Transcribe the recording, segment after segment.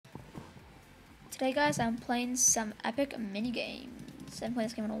Today, guys, I'm playing some epic minigames. I haven't played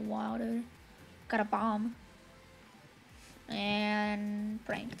this game in a while, dude. Got a bomb. And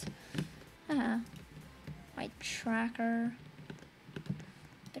pranked. My tracker.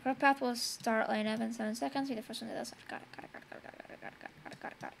 The correct path will start line up in 7 seconds. Be the first one to the other side. Got it.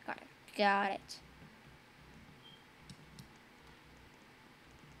 Got it.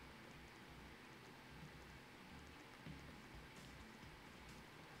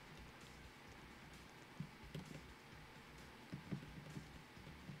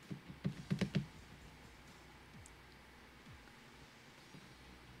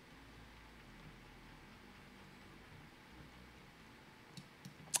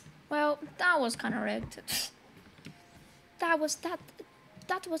 Well, that was kind of rigged. That was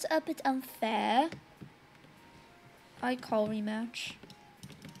a bit unfair. I call rematch.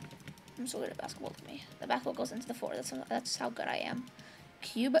 I'm so good at basketball with me. The basketball goes into the floor. That's how good I am.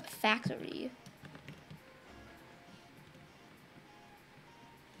 Cube Factory.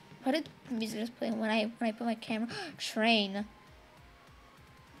 What did music just play when I put my camera? Train.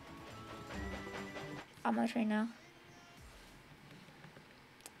 I'm on a train now.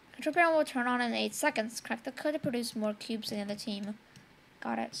 Control panel will turn on in 8 seconds. Crack the code to produce more cubes than the other team.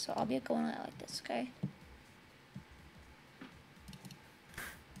 Got it. So I'll be going on it like this, okay?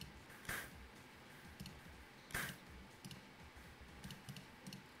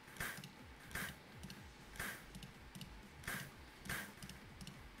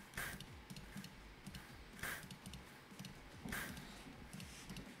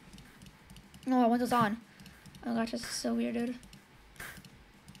 No, I want those on. Oh gosh, this is so weird, dude.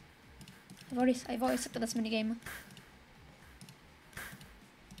 I've always sucked at this minigame.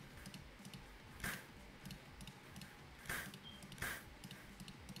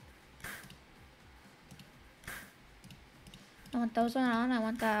 I want those on, I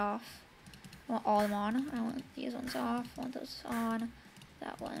want that off. I want all of them on. I want these ones off. I want those on.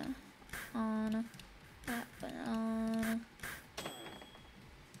 That one on. That one on.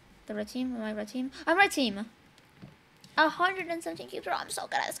 The red team? Am I red team? I'm red team! 117 cubes. I'm so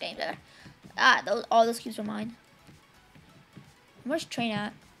good at this game, dude. All those cubes are mine. Where's train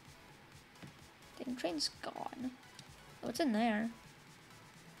at? I think train's gone. What's in there?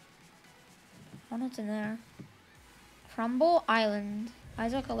 I don't know what's in there. Crumble Island.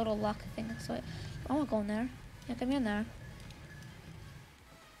 It's like a little luck thing. So I won't go in there. Yeah, get me in there.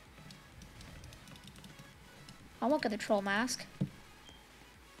 I won't get the troll mask.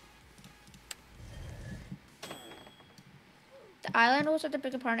 The island will start to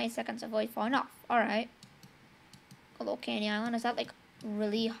break apart in 8 seconds. Avoid falling off. Alright. A little candy island. Is that like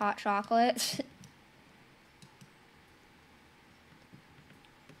really hot chocolate?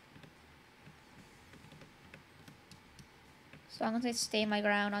 So I'm gonna stay my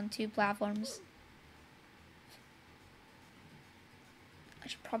ground on 2 platforms. I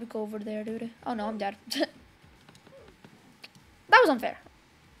should probably go over there, dude. Oh no, I'm dead. That was unfair.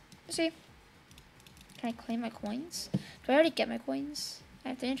 You see? Can I claim my coins? Do I already get my coins? I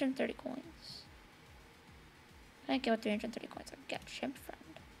have 330 coins. I get what 330 coins. I get Chimp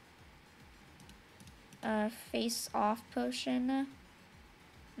Friend. Face off potion.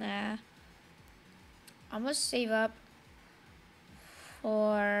 Nah. I'm gonna save up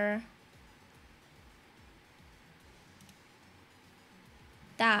for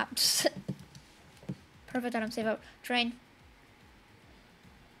that. Perfect that I'm save up. Train.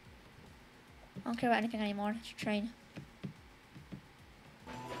 I don't care about anything anymore. It's a train.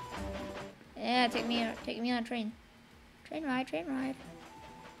 Yeah, take me on a train. Train ride. Train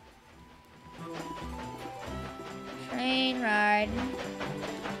ride.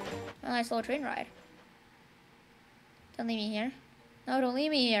 A nice little train ride. Don't leave me here. No, don't leave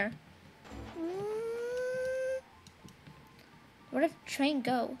me here. Where does the train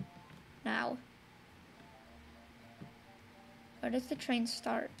go now? Where does the train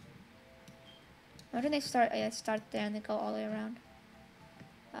start? Where do they start? Oh, yeah, start there and they go all the way around.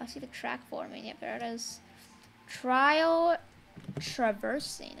 I see the track forming. Yep, there it is. Trial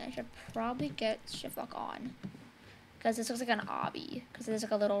traversing. I should probably get shift lock on. Because this looks like an obby. Because there's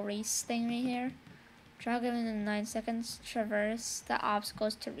like a little race thing right here. Trial given in 9 seconds. Traverse the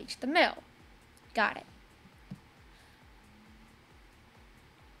obstacles to reach the middle. Got it.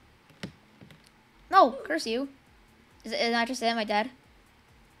 No! Curse you. Is that just it? Am I dead?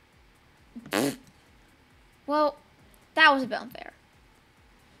 Well, that was a bit unfair.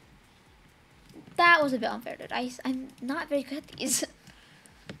 That was a bit unfair, dude. I'm not very good at these.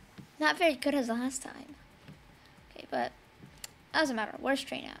 Not very good as last time. Okay, but doesn't matter. Where's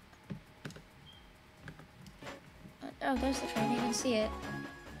train at? Oh, there's the train. You can see it.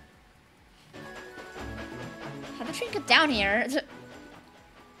 How did the train get down here?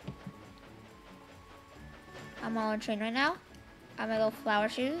 I'm on a train right now. I have my little flower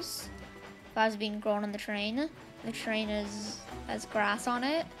shoes. Flowers being grown on the train. The train has grass on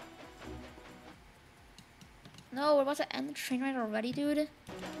it. No, we're about to end the train ride already, dude.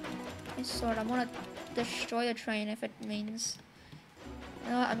 I swear, I'm gonna destroy the train if it means. You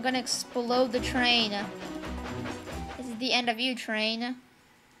know what? I'm gonna explode the train. This is the end of you, train.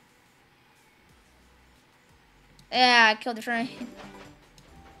 Yeah, I killed the train.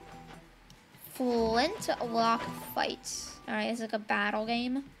 Flintlock fight. Alright, it's like a battle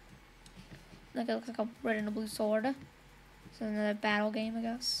game. Like it looks like a red and a blue sword. So another battle game, I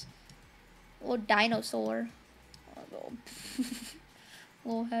guess. A little dinosaur. Oh,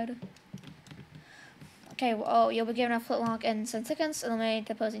 little head. Okay, well, oh, you'll be given a flintlock in 10 seconds. Eliminate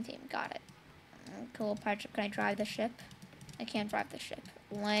the opposing team. Got it. Cool pirate ship. Can I drive the ship? I can't drive the ship.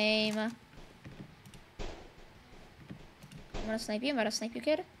 Lame. I'm gonna snipe you. I'm gonna snipe you,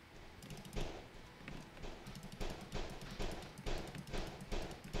 kid.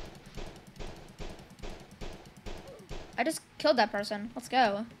 I just killed that person. Let's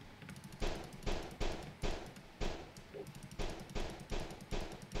go.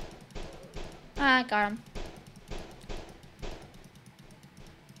 Ah, got him.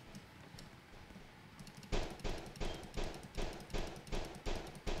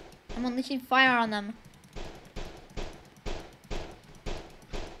 I'm unleashing fire on them.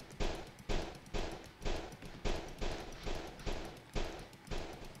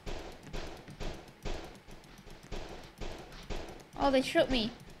 Oh, they shoot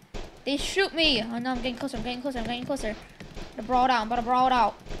me. They shoot me. Oh no, I'm getting closer. I'm getting closer. I'm getting closer. I'm gonna brawl it out. I'm gonna brawl it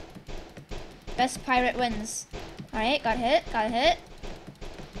out. Best pirate wins. Alright, got hit. Got hit.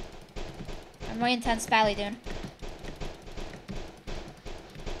 I'm really intense badly, dude.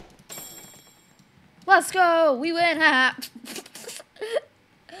 Let's go! We win! Ha!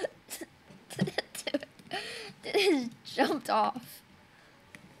 Dude, jumped off.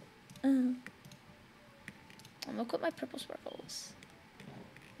 I'm gonna equip my purple sparkles.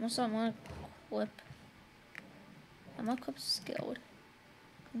 Also, I'm gonna equip skilled.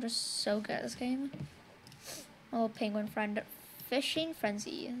 I'm just so good at this game. My little penguin friend. Fishing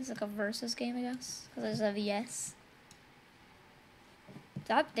Frenzy. It's like a versus game, I guess. Because there's a VS. Did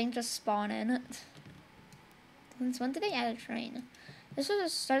that thing just spawn in? Since when did they add a train? This will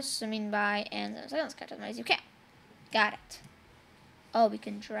just start swimming by and let's catch as many as you can. Got it. Oh, we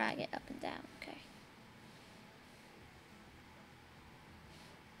can drag it up and down. Okay.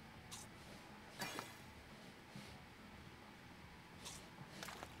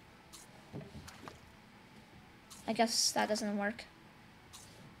 I guess that doesn't work.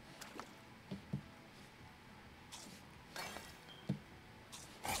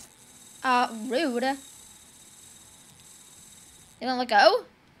 Rude. You don't let go? I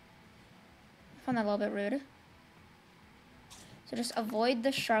found that a little bit rude. So just avoid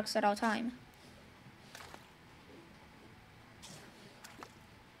the sharks at all time.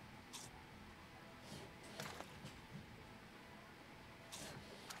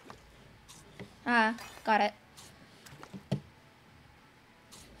 Ah, got it.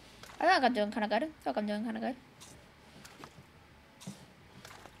 I think I'm doing kind of good. I feel like I'm doing kind of good.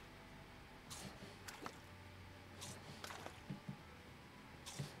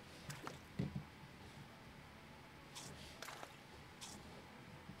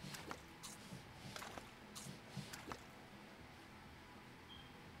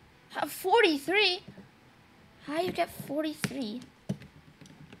 I have 43? How do you get 43?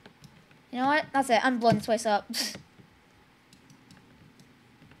 You know what? That's it. I'm blowing this place up.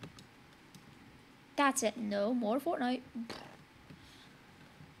 That's it. No more Fortnite.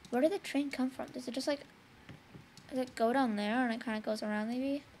 Where did the train come from? Does it just like... Does it go down there and it kind of goes around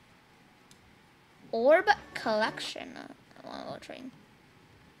maybe? Orb collection. I want a little train.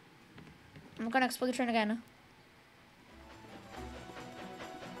 I'm gonna explode the train again.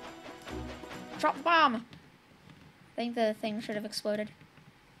 Drop the bomb! I think the thing should have exploded.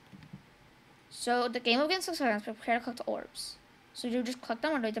 So the game will begin 6 seconds. Prepare to collect the orbs. So you just collect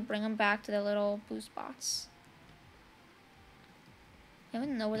them or do you have to bring them back to the little blue spots? I don't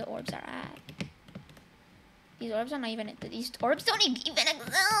even know where the orbs are at. These orbs are not even... These orbs don't even exist!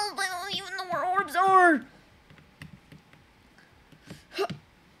 I don't even know where orbs are!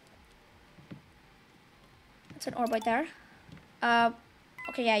 That's an orb right there.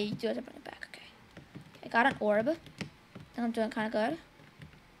 Okay, yeah, you do have to bring it back. Okay. I got an orb. I think I'm doing kind of good.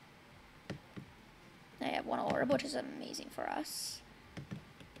 I have one orb, which is amazing for us.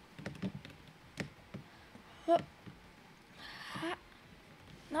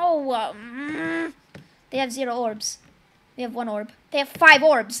 No! They have 0 orbs. We have 1 orb. They have 5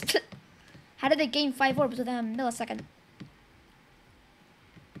 orbs. How did they gain 5 orbs within a millisecond?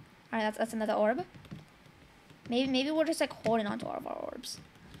 Alright, that's another orb. Maybe we're just like holding on to all of our orbs.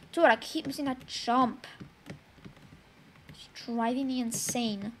 Dude, I keep missing that jump. It's driving me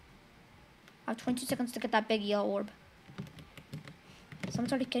insane. I have 22 seconds to get that big yellow orb.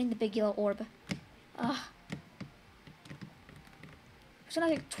 Someone's already getting the big yellow orb. Ugh. There's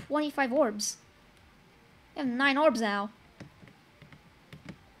only like 25 orbs. They have 9 orbs now.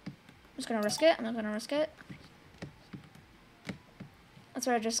 I'm just gonna risk it. I'm not gonna risk it. That's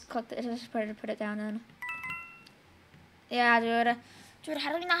where I just clicked it. Just put it down in. Yeah, dude. Dude,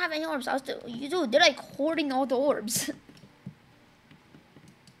 how do we not have any orbs? Dude, they're like hoarding all the orbs.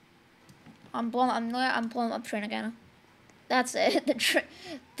 I'm blowing up train again. That's it.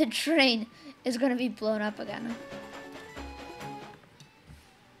 The train is gonna be blown up again.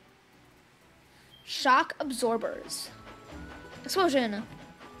 Shock absorbers. Explosion.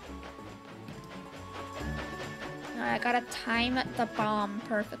 Alright, I gotta time the bomb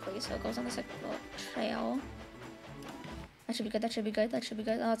perfectly so it goes on this like little trail. That should be good, that should be good, that should be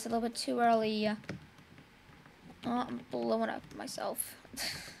good. Oh, it's a little bit too early. Oh, I'm blowing up myself.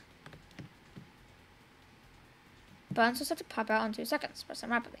 Buttons will start to pop out in 2 seconds. Press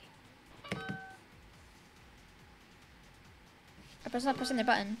them rapidly. I press not pressing the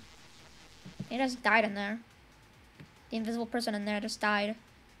button. He just died in there. The invisible person in there just died.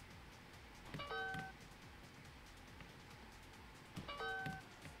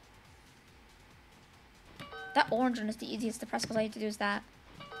 That orange one is the easiest to press because all you have to do is that.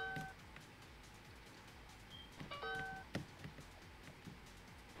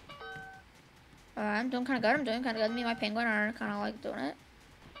 I'm doing kind of good. Me and my penguin are kind of like doing it.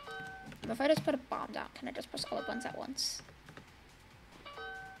 But if I just put a bomb down, can I just press all the buttons at once?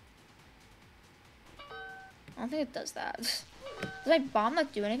 I don't think it does that. Does my bomb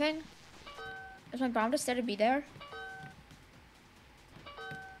not do anything? Is my bomb just there to be there?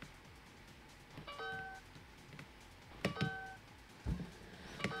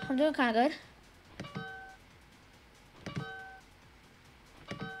 I'm doing kind of good.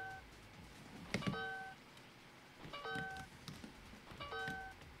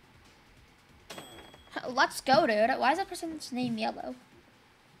 Let's go, dude. Why is that person's name yellow?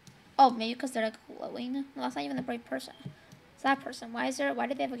 Oh, maybe because they're like glowing. No, that's not even the right person. It's that person. Why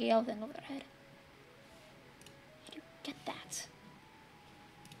did they have a yellow thing over their head? How do you get that?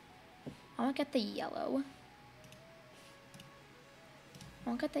 I want to get the yellow. I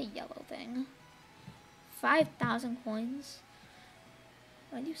want to get the yellow thing. 5,000 coins.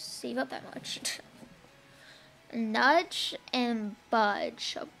 Why do you save up that much? Nudge and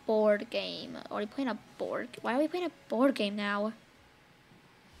Budge, a board game. Are we playing a board? Why are we playing a board game now?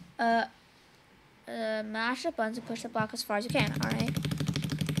 Mash the buttons and push the block as far as you can. All right.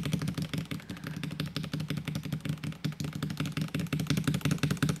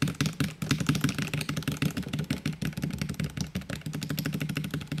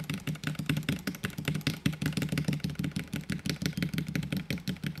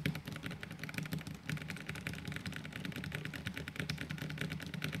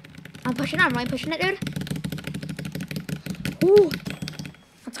 I'm pushing it. I'm really pushing it, dude. Ooh.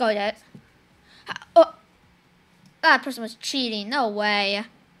 Let's go, dude. Oh. That person was cheating. No way.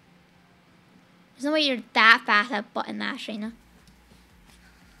 There's no way you're that fast at button mashing.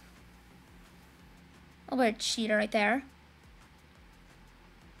 Oh, what a cheater right there.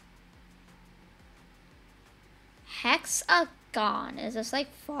 Hexagon. Is this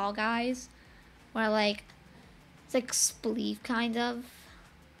like Fall Guys? Where like, it's like Spleef kind of.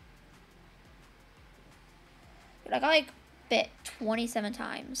 But I got like bit 27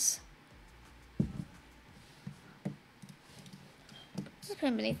 times. This is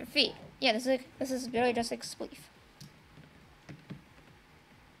pretty beneath your feet. Yeah, this is really just like Spleef.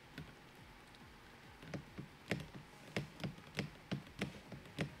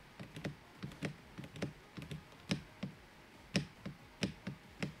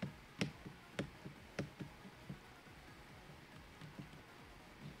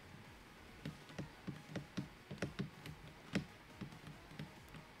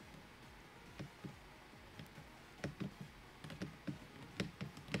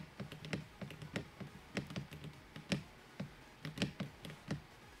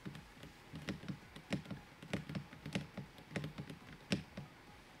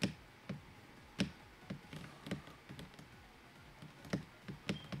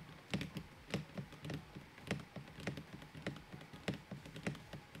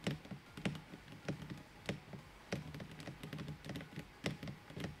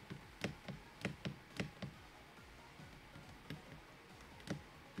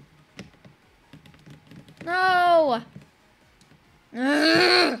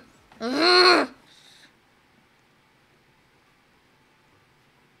 How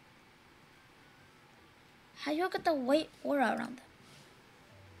do you get the white aura around them?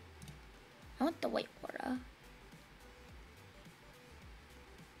 I want the white aura.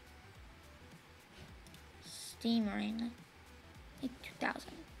 Steam ring.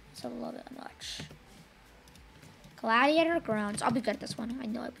 2,000. It's a little bit much. Gladiator grounds. I'll be good at this one. I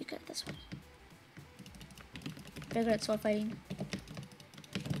know I'll be good at this one. Very good at sword fighting.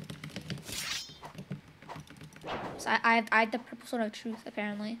 So I have the purple sword of truth,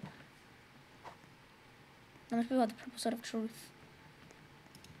 apparently. Not much people have the purple sword of truth.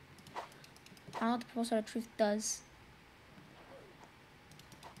 I don't know what the purple sword of truth does.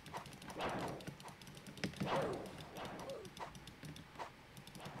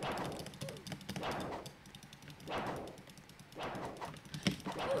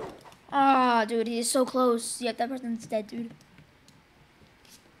 Ah, oh, dude, he's so close. Yep, that person's dead, dude.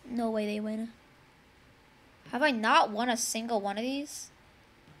 No way they win. Have I not won a single one of these?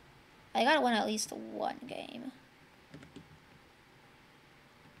 I gotta win at least one game.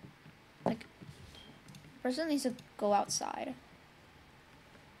 Like, person needs to go outside.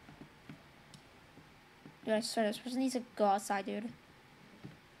 Dude, I swear, this person needs to go outside, dude.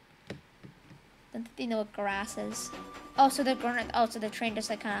 Don't think they know what grass is. Oh, so they're going. Oh, so the train just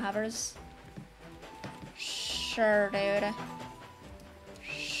like kind of hovers. Sure, dude.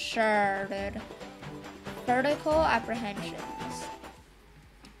 Sure, dude. Vertical apprehensions.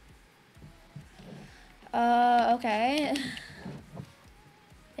 Okay.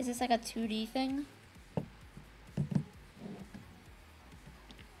 Is this like a 2D thing?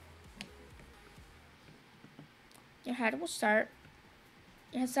 Your head will start.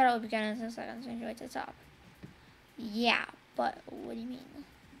 Your head start will begin in 6 seconds and you way to the top. Yeah, but what do you mean?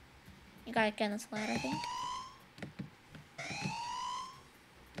 You gotta get on this ladder, I think.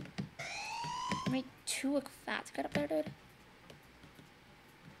 Am I too fat to get up there, dude?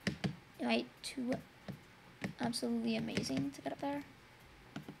 Am I too absolutely amazing to get up there?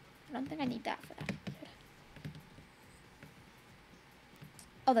 I don't think I need that for that.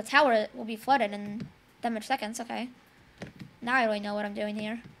 Oh, the tower will be flooded in that much seconds, okay. Now I really know what I'm doing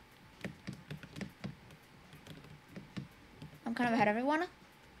here. I'm kind of ahead of everyone.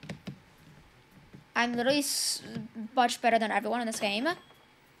 I'm literally much better than everyone in this game.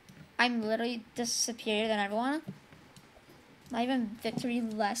 I'm literally just superior than everyone. Not even victory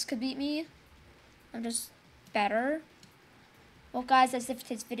less could beat me. I'm just better. Well, guys, that's it for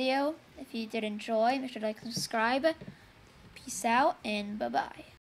today's video. If you did enjoy, make sure to like and subscribe. Peace out, and bye-bye.